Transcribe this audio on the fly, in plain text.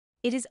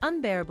It is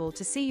unbearable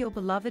to see your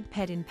beloved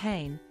pet in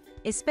pain,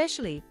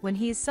 especially when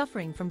he is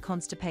suffering from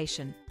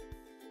constipation.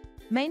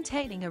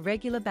 Maintaining a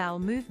regular bowel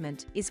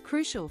movement is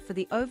crucial for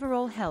the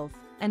overall health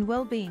and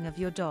well-being of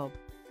your dog.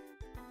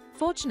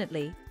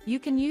 Fortunately, you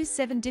can use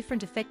 7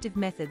 different effective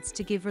methods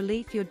to give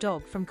relief your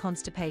dog from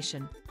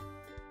constipation.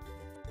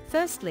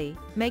 Firstly,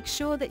 make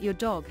sure that your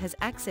dog has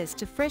access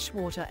to fresh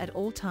water at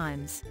all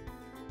times.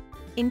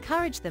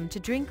 Encourage them to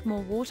drink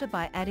more water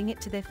by adding it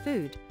to their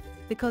food,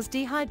 because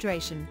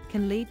dehydration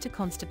can lead to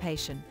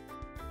constipation.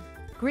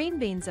 Green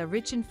beans are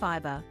rich in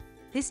fiber.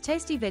 This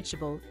tasty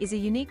vegetable is a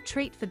unique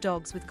treat for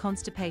dogs with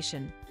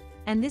constipation,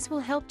 and this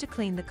will help to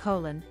clean the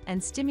colon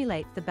and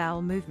stimulate the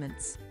bowel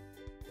movements.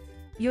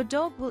 Your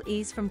dog will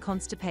ease from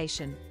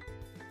constipation.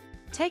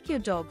 Take your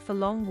dog for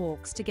long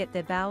walks to get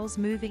their bowels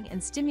moving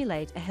and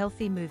stimulate a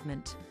healthy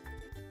movement.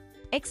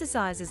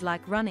 Exercises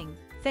like running,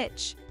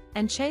 fetch,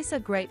 and chase are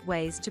great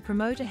ways to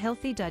promote a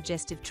healthy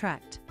digestive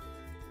tract.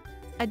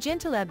 A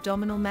gentle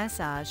abdominal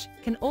massage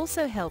can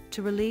also help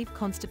to relieve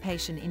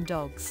constipation in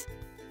dogs.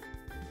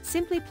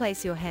 Simply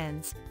place your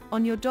hands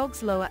on your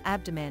dog's lower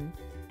abdomen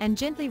and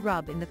gently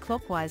rub in the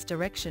clockwise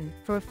direction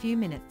for a few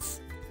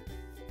minutes.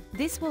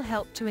 This will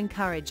help to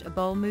encourage a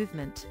bowel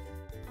movement.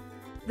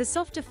 The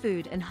softer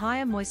food and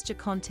higher moisture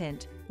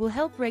content will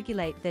help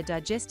regulate their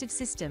digestive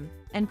system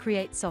and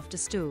create softer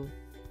stool.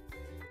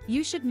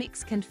 You should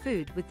mix canned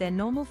food with their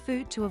normal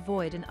food to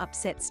avoid an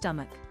upset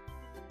stomach.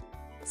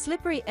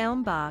 Slippery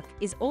elm bark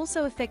is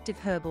also effective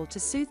herbal to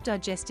soothe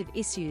digestive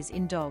issues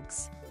in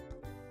dogs.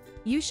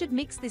 You should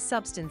mix this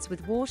substance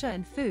with water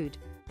and food,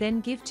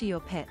 then give to your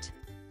pet.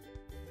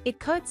 It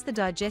coats the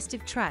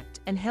digestive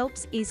tract and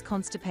helps ease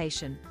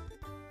constipation.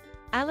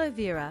 Aloe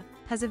vera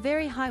has a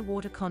very high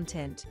water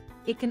content.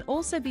 It can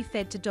also be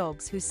fed to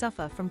dogs who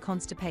suffer from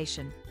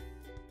constipation.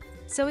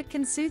 So it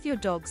can soothe your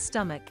dog's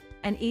stomach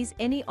and ease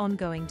any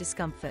ongoing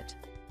discomfort.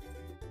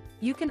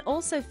 You can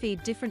also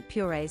feed different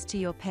purees to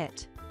your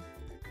pet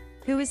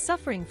who is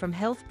suffering from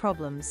health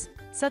problems,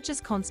 such as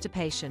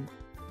constipation.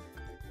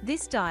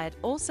 This diet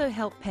also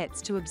helps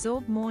pets to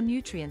absorb more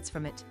nutrients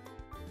from it.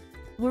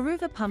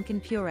 Waruva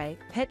pumpkin puree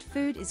pet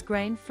food is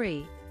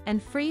grain-free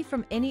and free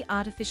from any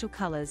artificial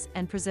colors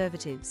and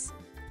preservatives.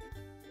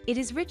 It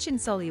is rich in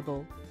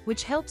soluble,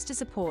 which helps to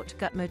support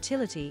gut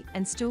motility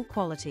and stool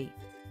quality.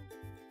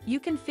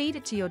 You can feed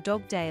it to your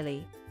dog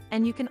daily,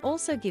 and you can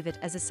also give it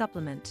as a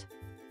supplement.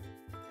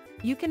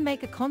 You can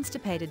make a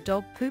constipated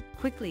dog poop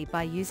quickly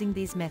by using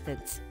these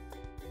methods.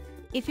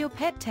 If your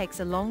pet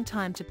takes a long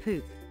time to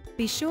poop,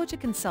 be sure to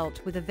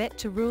consult with a vet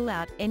to rule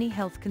out any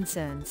health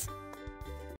concerns.